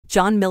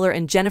John Miller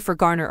and Jennifer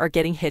Garner are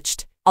getting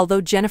hitched. Although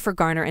Jennifer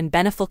Garner and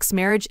Ben Affleck's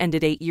marriage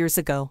ended 8 years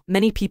ago,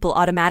 many people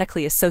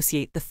automatically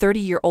associate the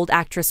 30-year-old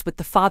actress with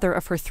the father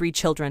of her 3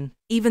 children.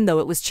 Even though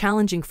it was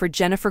challenging for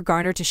Jennifer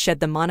Garner to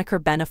shed the moniker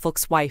Ben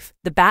Affleck's wife,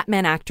 the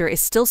Batman actor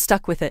is still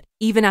stuck with it,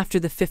 even after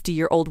the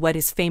 50-year-old wed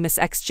his famous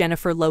ex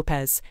Jennifer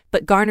Lopez.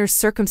 But Garner's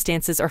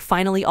circumstances are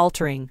finally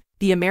altering.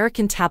 The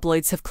American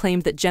tabloids have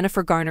claimed that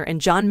Jennifer Garner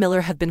and John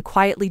Miller have been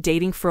quietly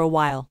dating for a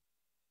while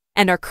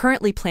and are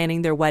currently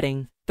planning their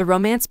wedding. The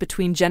romance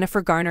between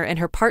Jennifer Garner and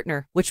her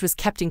partner, which was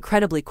kept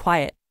incredibly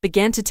quiet,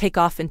 began to take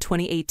off in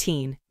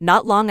 2018,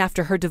 not long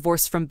after her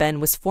divorce from Ben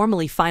was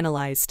formally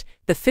finalized.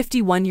 The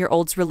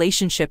 51-year-old's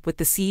relationship with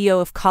the CEO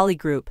of Collie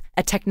Group,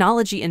 a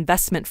technology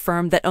investment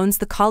firm that owns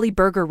the Collie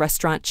Burger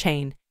restaurant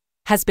chain,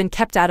 has been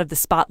kept out of the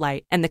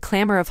spotlight and the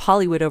clamor of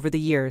Hollywood over the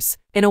years.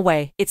 In a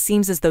way, it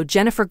seems as though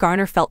Jennifer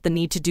Garner felt the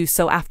need to do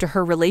so after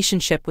her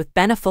relationship with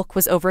Ben Affleck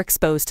was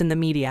overexposed in the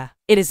media.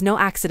 It is no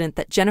accident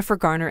that Jennifer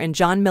Garner and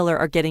John Miller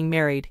are getting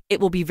married.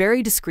 It will be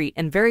very discreet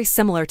and very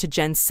similar to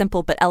Jen's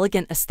simple but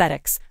elegant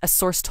aesthetics, a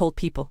source told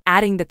People,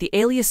 adding that the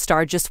A-list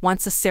star just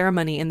wants a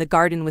ceremony in the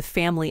garden with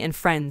family and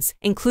friends,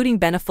 including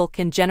Ben Affleck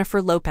and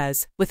Jennifer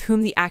Lopez, with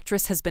whom the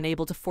actress has been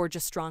able to forge a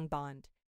strong bond.